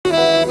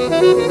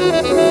All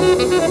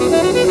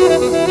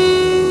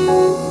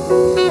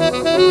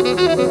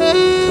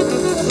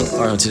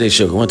right, on today's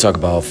show, we want to talk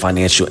about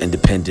financial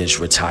independence,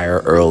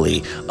 retire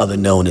early, other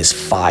known as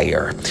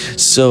FIRE.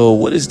 So,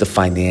 what is the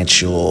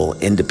financial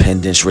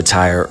independence,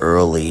 retire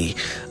early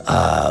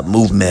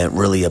movement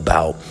really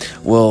about?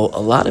 Well, a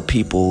lot of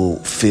people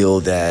feel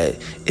that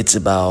it's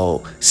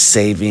about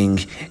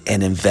saving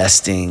and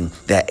investing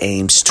that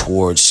aims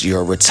towards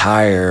your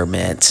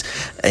retirement.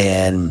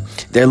 And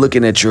they're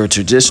looking at your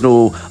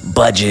traditional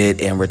budget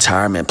and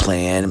retirement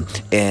plan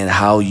and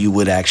how you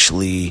would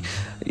actually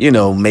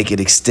make it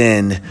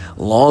extend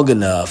long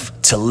enough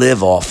to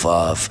live off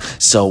of.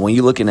 So when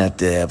you're looking at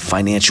the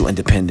financial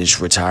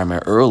independence,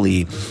 retirement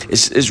early,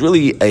 it's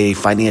really a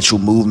financial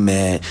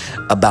movement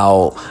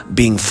about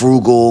being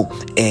frugal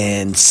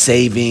and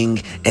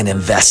saving and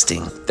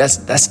investing. That's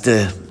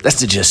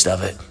the gist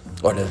of it,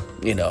 or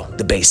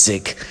the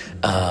basic,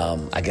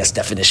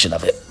 definition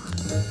of it.